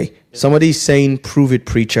 Okay. Somebody's saying, prove it,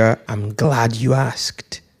 preacher. I'm glad you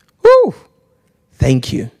asked. Woo!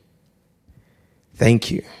 Thank you.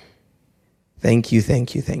 Thank you. Thank you,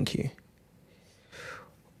 thank you, thank you.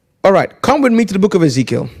 All right. Come with me to the book of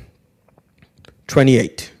Ezekiel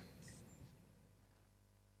 28.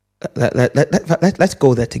 Let's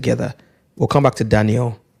go there together. We'll come back to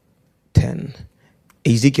Daniel 10.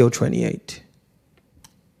 Ezekiel 28.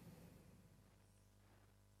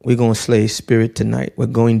 We're going to slay spirit tonight. We're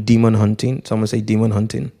going demon hunting. Someone say demon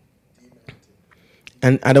hunting.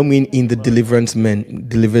 And I don't mean in the deliverance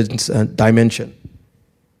dimension.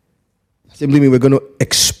 Simply mean we're going to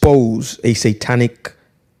expose a satanic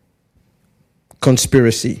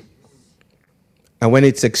conspiracy. And when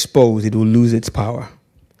it's exposed, it will lose its power.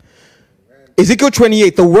 Ezekiel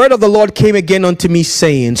 28, the word of the Lord came again unto me,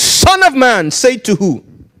 saying, Son of man, say to who?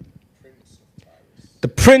 The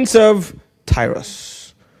prince of Tyrus.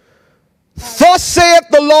 Thus saith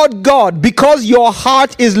the Lord God, because your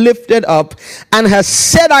heart is lifted up and has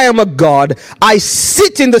said, I am a God, I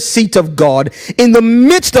sit in the seat of God, in the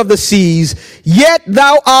midst of the seas, yet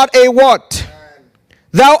thou art a what?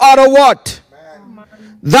 Thou art a what?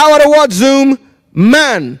 Thou art a what, Zoom?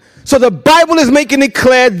 Man. So the Bible is making it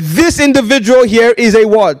clear this individual here is a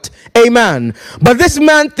what? A man. But this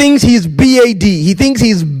man thinks he's BAD. He thinks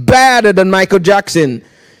he's badder than Michael Jackson.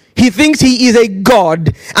 He thinks he is a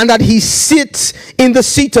God and that he sits in the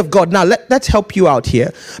seat of God. Now, let's help you out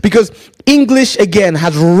here, because English, again,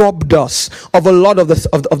 has robbed us of a lot of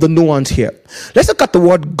the nuance here. Let's look at the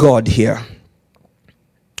word God here.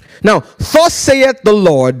 Now, thus saith the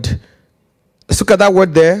Lord. Let's look at that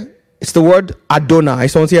word there. It's the word Adonai.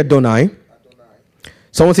 Someone say Adonai.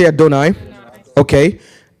 Someone say Adonai. Okay.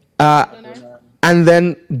 And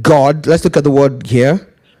then God. Let's look at the word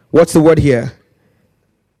here. What's the word here?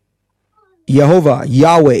 Jehovah,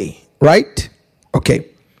 Yahweh, right? Okay.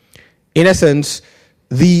 In essence,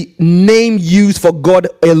 the name used for God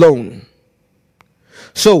alone.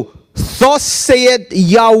 So, thus saith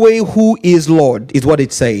Yahweh, who is Lord, is what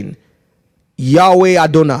it's saying. Yahweh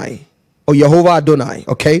Adonai, or Jehovah Adonai,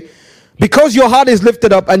 okay? Because your heart is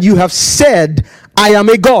lifted up and you have said, I am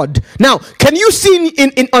a God. Now, can you see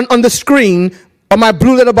on the screen on my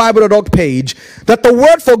Blue Letter Bible.org page that the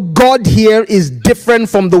word for God here is different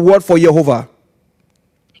from the word for Jehovah?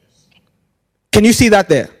 Can you see that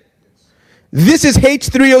there? This is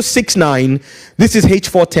H3069. This is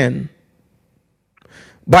H410.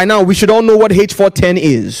 By now, we should all know what H410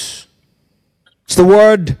 is. It's the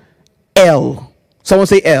word El. Someone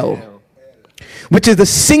say El. Which is the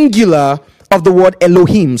singular of the word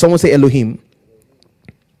Elohim. Someone say Elohim.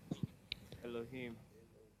 Elohim.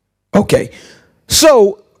 Okay.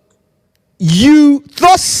 So, you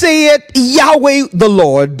thus saith Yahweh the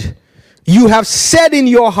Lord, you have said in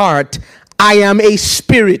your heart, I am a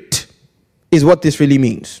spirit, is what this really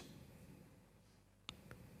means.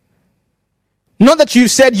 Not that you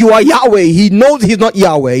said you are Yahweh, he knows he's not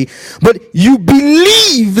Yahweh, but you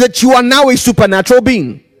believe that you are now a supernatural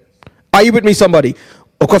being. Are you with me, somebody?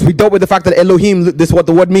 Of course, we dealt with the fact that Elohim, this is what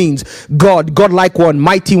the word means. God, God-like one,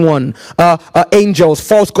 mighty one, angels,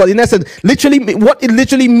 false God. In essence, literally, what it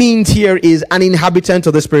literally means here is an inhabitant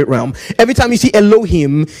of the spirit realm. Every time you see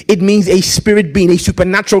Elohim, it means a spirit being, a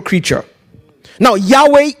supernatural creature. Now,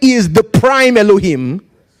 Yahweh is the prime Elohim.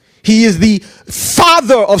 He is the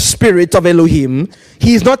father of spirits of Elohim.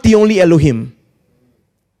 He is not the only Elohim.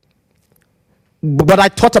 But I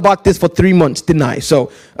taught about this for 3 months, didn't I?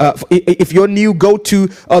 So if you're new, go to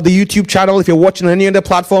the YouTube channel. If you're watching on any other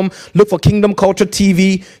platform, look for Kingdom Culture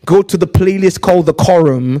TV. Go to the playlist called The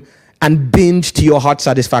Quorum and binge to your heart's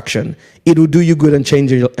satisfaction. It will do you good and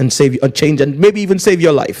change and maybe even save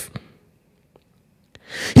your life.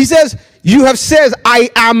 He says, you have said, I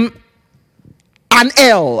am an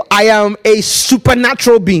El. I am a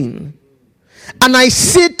supernatural being. And I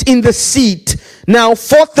sit in the seat. Now,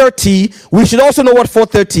 430, we should also know what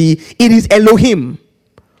 430, it is Elohim,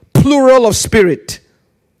 plural of spirit.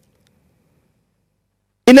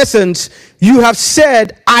 In essence, you have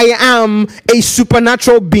said, I am a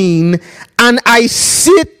supernatural being, and I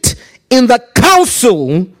sit in the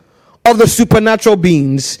council of the supernatural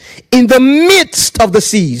beings in the midst of the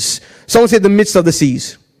seas. Someone say the midst of the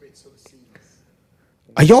seas.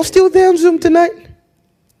 Are y'all still there on Zoom tonight?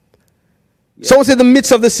 Yeah. Someone say the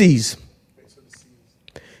midst of the seas.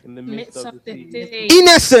 In the midst of the sea. In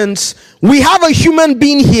essence, we have a human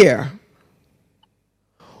being here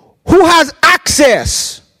who has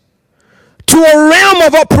access to a realm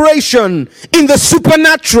of operation in the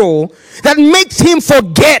supernatural that makes him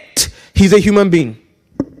forget he's a human being.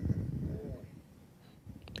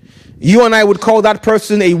 You and I would call that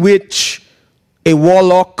person a witch, a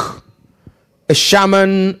warlock, a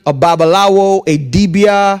shaman, a babalawo, a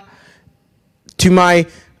dibia. To my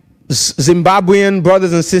Zimbabwean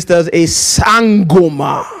brothers and sisters, a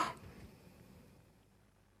sangoma.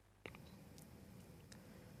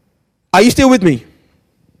 Are you still with me?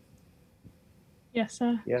 Yes,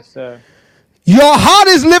 sir. Yes, sir. Your heart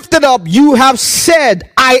is lifted up. You have said,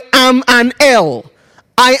 I am an El.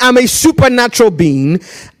 I am a supernatural being.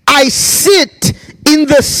 I sit in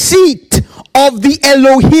the seat of the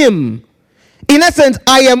Elohim. In essence,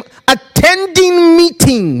 I am attending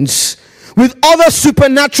meetings with other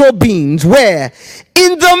supernatural beings where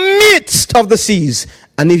in the midst of the seas.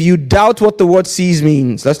 And if you doubt what the word seas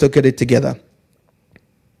means, let's look at it together.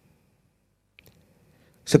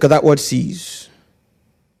 Let's look at that word seas.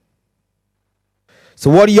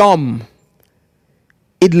 So word yom,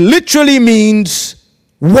 it literally means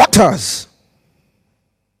waters,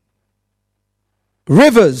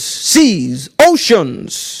 rivers, seas,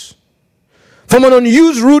 oceans. From an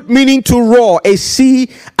unused root meaning to roar, a sea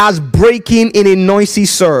as breaking in a noisy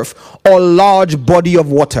surf or large body of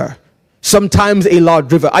water. Sometimes a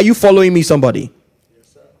large river. Are you following me, somebody? Yes,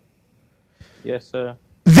 sir. Yes, sir.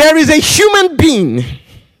 There is a human being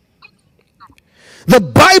the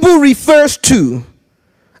Bible refers to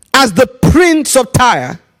as the Prince of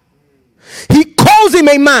Tyre. He calls him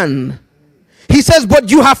a man. He says, but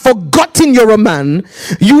you have forgotten you're a man.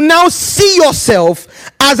 You now see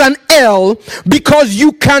yourself as an El because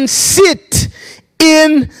you can sit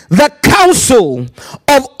in the council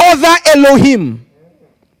of other Elohim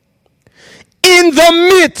in the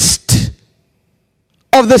midst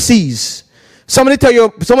of the seas. Somebody tell your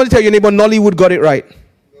neighbor, Nollywood got it right.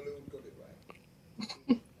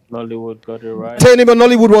 Nollywood got it right. Tell your neighbor,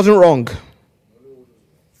 Nollywood wasn't wrong.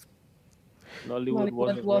 Nollywood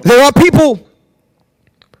wasn't wrong. There are people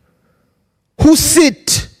who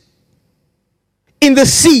sit in the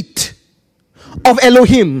seat of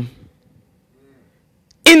Elohim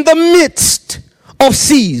in the midst of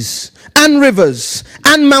seas and rivers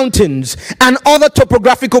and mountains and other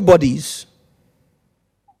topographical bodies.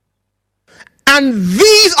 And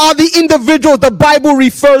these are the individuals the Bible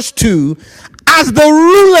refers to as the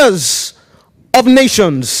rulers of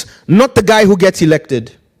nations, not the guy who gets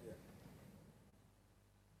elected.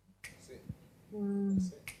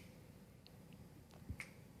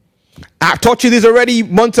 I taught you this already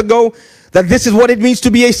months ago, that this is what it means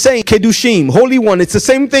to be a saint. Kedushim, Holy One, it's the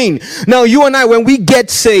same thing. Now you and I, when we get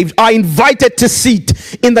saved, are invited to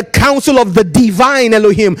sit in the council of the divine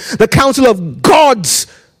Elohim, the council of God's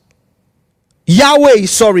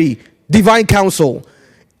divine council,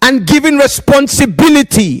 and given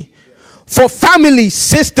responsibility for families,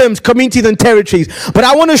 systems, communities, and territories. But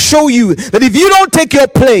I want to show you that if you don't take your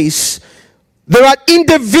place, there are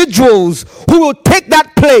individuals who will take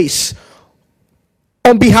that place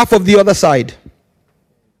on behalf of the other side.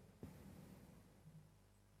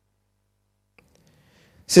 It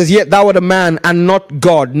says, yet thou art a man and not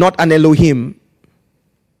God, not an Elohim,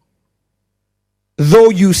 though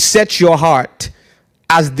you set your heart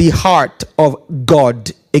as the heart of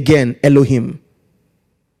God. Again, Elohim.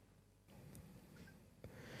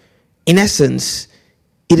 In essence,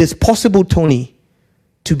 it is possible, Tony,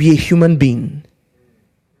 to be a human being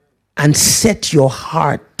and set your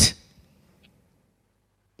heart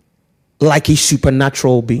like a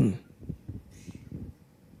supernatural being.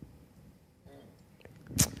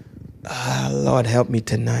 Lord, help me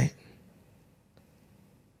tonight.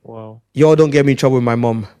 Wow. Y'all don't get me in trouble with my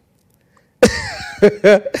mom.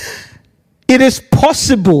 It is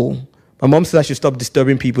possible. My mom said I should stop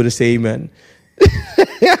disturbing people to say amen.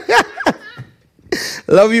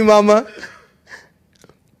 Love you, mama.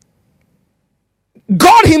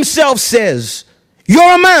 God himself says,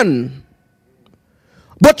 you're a man,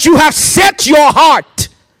 but you have set your heart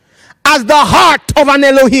as the heart of an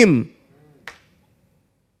Elohim.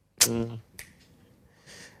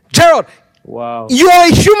 Gerald, wow. You're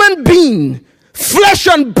a human being, flesh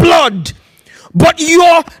and blood, but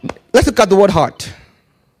let's look at the word heart.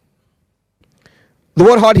 The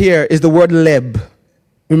word heart here is the word leb.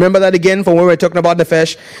 Remember that again from when we were talking about the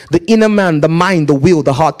flesh? The inner man, the mind, the will,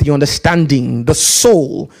 the heart, the understanding, the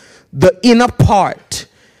soul, the inner part.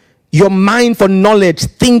 Your mind for knowledge,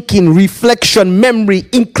 thinking, reflection, memory,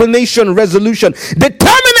 inclination, resolution,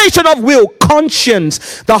 determination of will,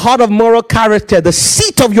 conscience, the heart of moral character, the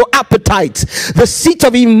seat of your appetites, the seat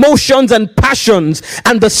of emotions and passions,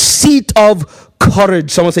 and the seat of courage.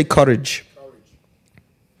 Someone say courage.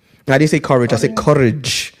 I didn't say courage, I said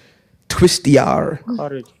courage. Twist the R.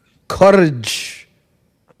 Courage.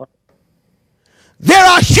 There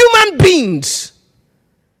are human beings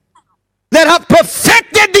that have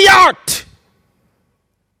perfected the art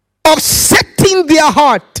of setting their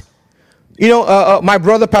heart. You know, my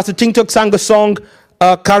brother Pastor Tingtok sang a song,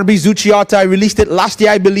 Karbi Zuchiata. I released it last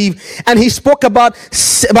year, I believe, and he spoke about,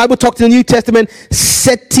 Bible talked in the New Testament,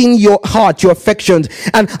 setting your heart, your affections.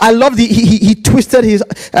 And I love he twisted his,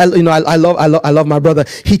 I love my brother.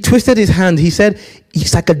 He twisted his hand. He said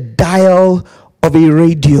it's like a dial of a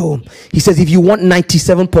radio. He says if you want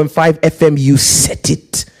 97.5 FM, you set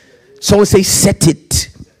it. Someone say set it.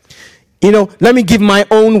 You know, let me give my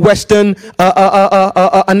own Western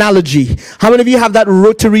analogy. How many of you have that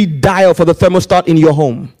rotary dial for the thermostat in your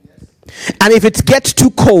home? And if it gets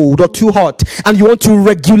too cold or too hot and you want to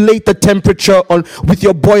regulate the temperature with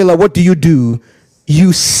your boiler, what do?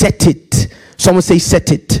 You set it. Someone say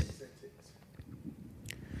set it.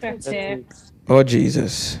 That's it. Oh,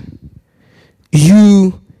 Jesus.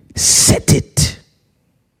 You set it.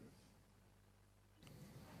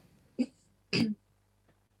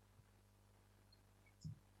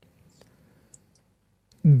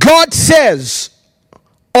 God says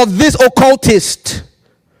of this occultist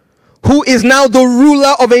who is now the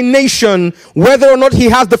ruler of a nation, whether or not he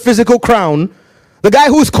has the physical crown, the guy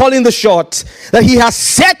who's calling the shots, that he has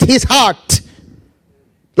set his heart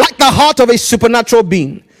like the heart of a supernatural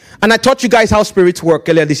being. And I taught you guys how spirits work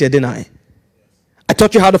earlier this year, didn't I? I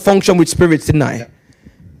taught you how to function with spirits, didn't I?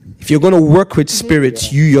 If you're going to work with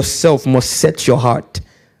spirits, you yourself must set your heart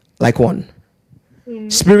like one.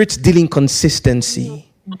 Spirits deal in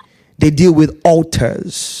consistency. They deal with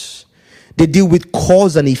altars. They deal with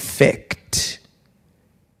cause and effect.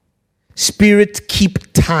 Spirits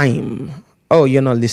keep time. Oh, you're not listening.